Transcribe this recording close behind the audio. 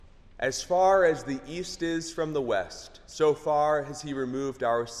As far as the east is from the west, so far has he removed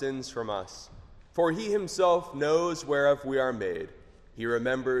our sins from us. For he himself knows whereof we are made. He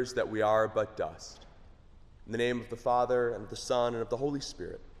remembers that we are but dust. In the name of the Father, and of the Son, and of the Holy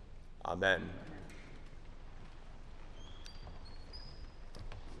Spirit. Amen.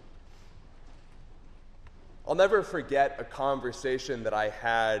 I'll never forget a conversation that I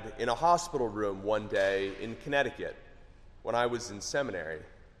had in a hospital room one day in Connecticut when I was in seminary.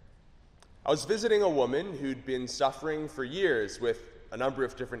 I was visiting a woman who'd been suffering for years with a number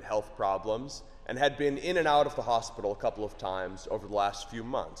of different health problems and had been in and out of the hospital a couple of times over the last few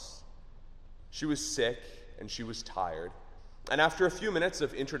months. She was sick and she was tired, and after a few minutes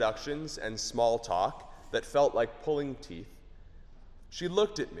of introductions and small talk that felt like pulling teeth, she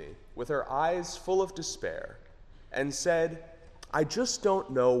looked at me with her eyes full of despair and said, "I just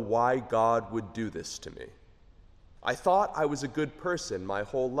don't know why God would do this to me. I thought I was a good person my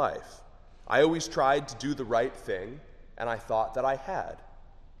whole life. I always tried to do the right thing, and I thought that I had.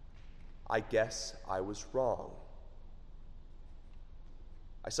 I guess I was wrong."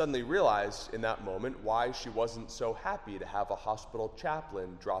 I suddenly realized in that moment why she wasn't so happy to have a hospital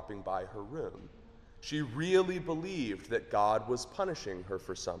chaplain dropping by her room. She really believed that God was punishing her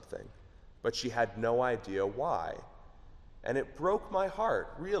for something, but she had no idea why. And it broke my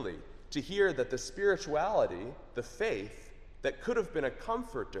heart, really, to hear that the spirituality, the faith, that could have been a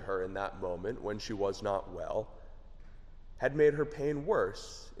comfort to her in that moment when she was not well, had made her pain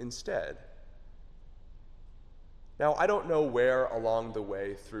worse instead. Now, I don't know where along the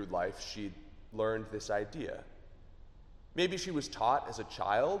way through life she'd learned this idea. Maybe she was taught as a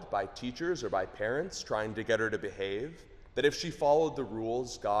child by teachers or by parents trying to get her to behave, that if she followed the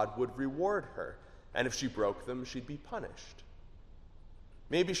rules, God would reward her, and if she broke them, she'd be punished.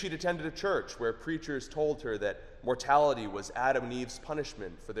 Maybe she'd attended a church where preachers told her that mortality was Adam and Eve's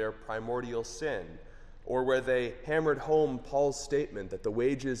punishment for their primordial sin, or where they hammered home Paul's statement that the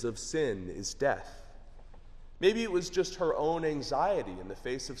wages of sin is death. Maybe it was just her own anxiety in the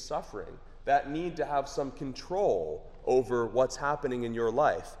face of suffering, that need to have some control over what's happening in your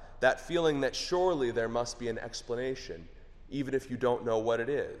life, that feeling that surely there must be an explanation, even if you don't know what it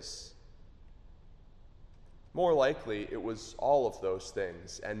is. More likely, it was all of those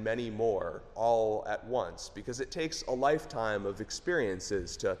things and many more, all at once, because it takes a lifetime of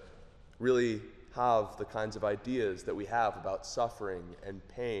experiences to really have the kinds of ideas that we have about suffering and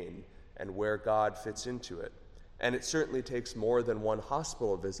pain and where God fits into it. And it certainly takes more than one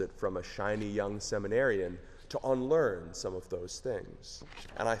hospital visit from a shiny young seminarian to unlearn some of those things.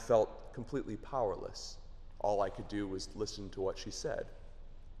 And I felt completely powerless. All I could do was listen to what she said.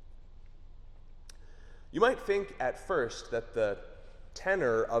 You might think at first that the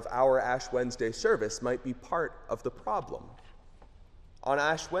tenor of our Ash Wednesday service might be part of the problem. On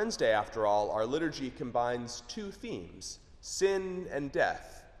Ash Wednesday, after all, our liturgy combines two themes: sin and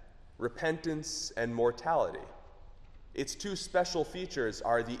death, repentance and mortality. Its two special features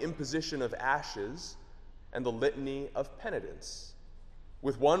are the imposition of ashes and the litany of penitence.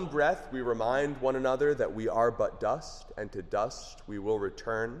 With one breath, we remind one another that we are but dust, and to dust we will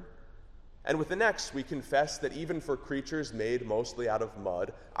return. And with the next, we confess that even for creatures made mostly out of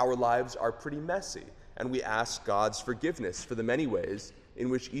mud, our lives are pretty messy, and we ask God's forgiveness for the many ways in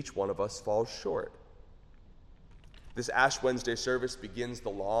which each one of us falls short. This Ash Wednesday service begins the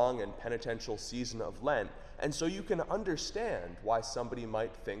long and penitential season of Lent, and so you can understand why somebody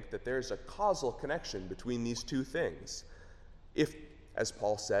might think that there's a causal connection between these two things. If, as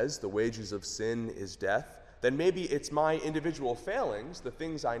Paul says, the wages of sin is death, then maybe it's my individual failings, the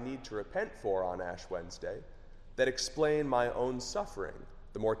things I need to repent for on Ash Wednesday, that explain my own suffering,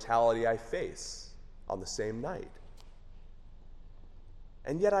 the mortality I face on the same night.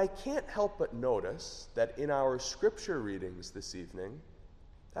 And yet I can't help but notice that in our scripture readings this evening,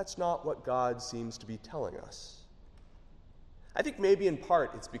 that's not what God seems to be telling us. I think maybe in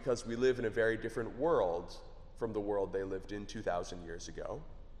part it's because we live in a very different world from the world they lived in 2,000 years ago.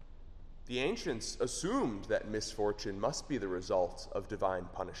 The ancients assumed that misfortune must be the result of divine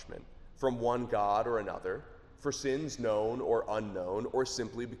punishment from one god or another for sins known or unknown, or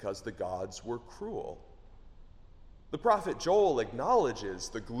simply because the gods were cruel. The prophet Joel acknowledges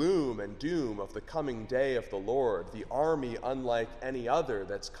the gloom and doom of the coming day of the Lord, the army unlike any other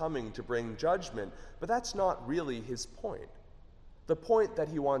that's coming to bring judgment, but that's not really his point. The point that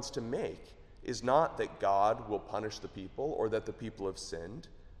he wants to make is not that God will punish the people or that the people have sinned,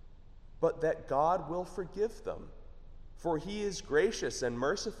 but that God will forgive them. For he is gracious and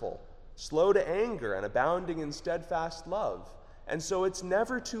merciful, slow to anger and abounding in steadfast love. And so it's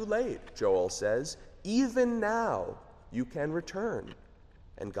never too late, Joel says. Even now you can return.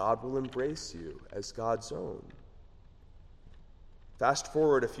 and God will embrace you as God's own. Fast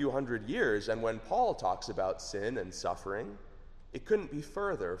forward a few hundred years, and when Paul talks about sin and suffering, it couldn't be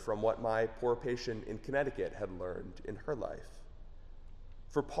further from what my poor patient in Connecticut had learned in her life.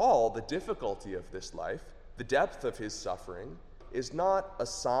 For Paul, the difficulty of this life, the depth of his suffering, is not a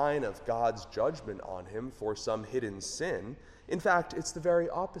sign of God's judgment on him for some hidden sin. In fact, it's the very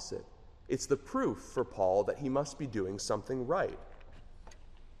opposite. It's the proof for Paul that he must be doing something right.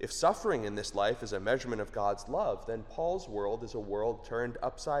 If suffering in this life is a measurement of God's love, then Paul's world is a world turned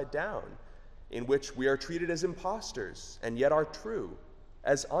upside down, in which we are treated as impostors and yet are true,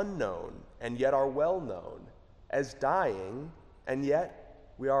 as unknown and yet are well known, as dying and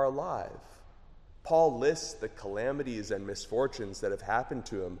yet we are alive. Paul lists the calamities and misfortunes that have happened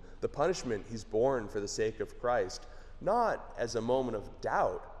to him, the punishment he's borne for the sake of Christ, not as a moment of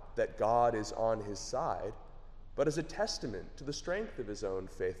doubt that God is on his side, but as a testament to the strength of his own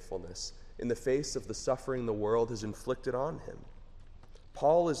faithfulness in the face of the suffering the world has inflicted on him.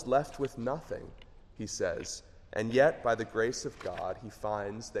 Paul is left with nothing, he says, and yet by the grace of God he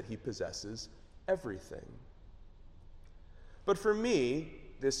finds that he possesses everything. But for me,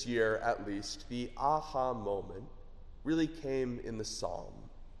 this year at least, the aha moment really came in the psalm.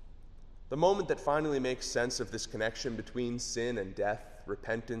 The moment that finally makes sense of this connection between sin and death,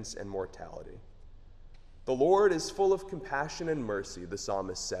 repentance and mortality. The Lord is full of compassion and mercy, the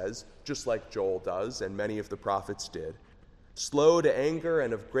psalmist says, just like Joel does and many of the prophets did, slow to anger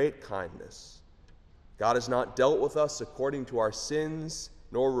and of great kindness. God has not dealt with us according to our sins,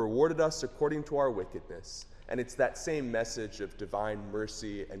 nor rewarded us according to our wickedness. And it's that same message of divine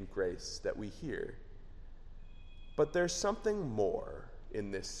mercy and grace that we hear. But there's something more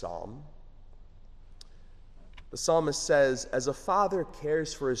in this psalm. The psalmist says, "As a father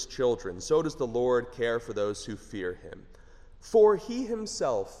cares for his children, so does the Lord care for those who fear him. For he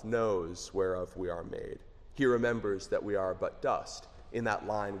himself knows whereof we are made. He remembers that we are but dust," in that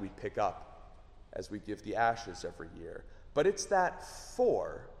line we pick up as we give the ashes every year. But it's that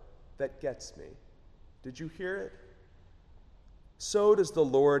 "for" that gets me. Did you hear it? So does the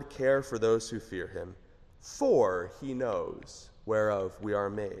Lord care for those who fear him, for he knows whereof we are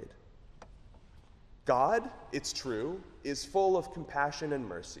made. God, it's true, is full of compassion and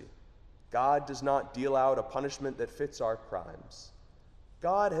mercy. God does not deal out a punishment that fits our crimes.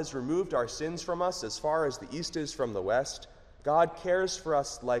 God has removed our sins from us as far as the east is from the west. God cares for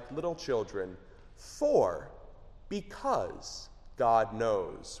us like little children, because God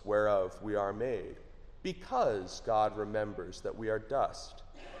knows whereof we are made, because God remembers that we are dust.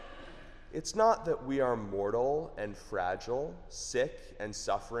 It's not that we are mortal and fragile, sick and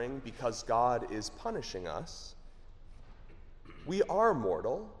suffering because God is punishing us. We are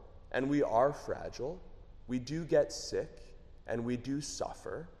mortal and we are fragile. We do get sick and we do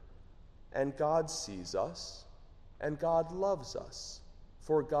suffer. And God sees us and God loves us,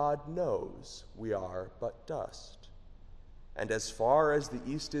 for God knows we are but dust. And as far as the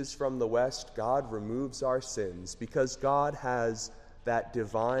east is from the west, God removes our sins because God has that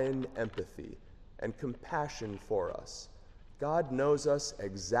divine empathy and compassion for us. God knows us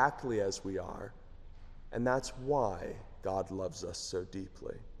exactly as we are, and that's why God loves us so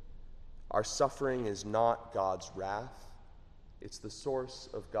deeply. Our suffering is not God's wrath. It's the source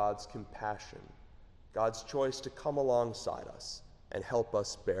of God's compassion, God's choice to come alongside us and help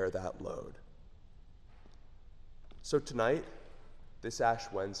us bear that load. So tonight, this Ash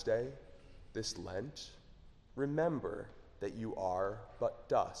Wednesday, this Lent, remember that you are but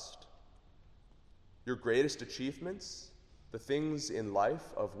dust. Your greatest achievements, the things in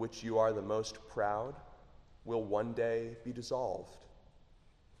life of which you are the most proud, will one day be dissolved.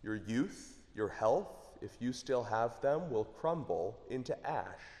 Your youth, your health, if you still have them, will crumble into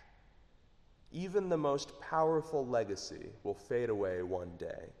ash. Even the most powerful legacy will fade away one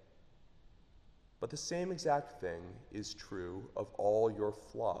day. But the same exact thing is true of all your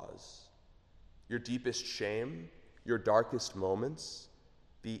flaws. Your deepest shame, your darkest moments,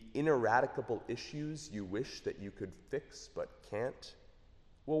 the ineradicable issues you wish that you could fix but can't,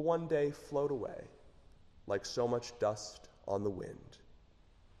 will one day float away like so much dust on the wind.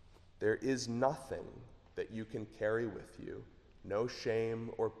 There is nothing that you can carry with you, no shame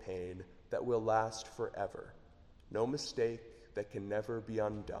or pain that will last forever, no mistake that can never be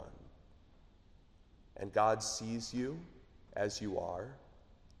undone. And God sees you as you are,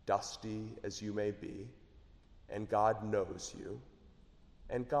 dusty as you may be, and God knows you,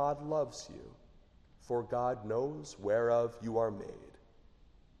 and God loves you, for God knows whereof you are made.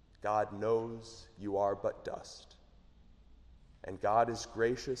 God knows you are but dust. And God is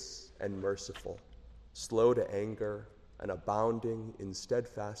gracious and merciful, slow to anger and abounding in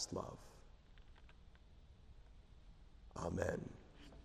steadfast love. Amen.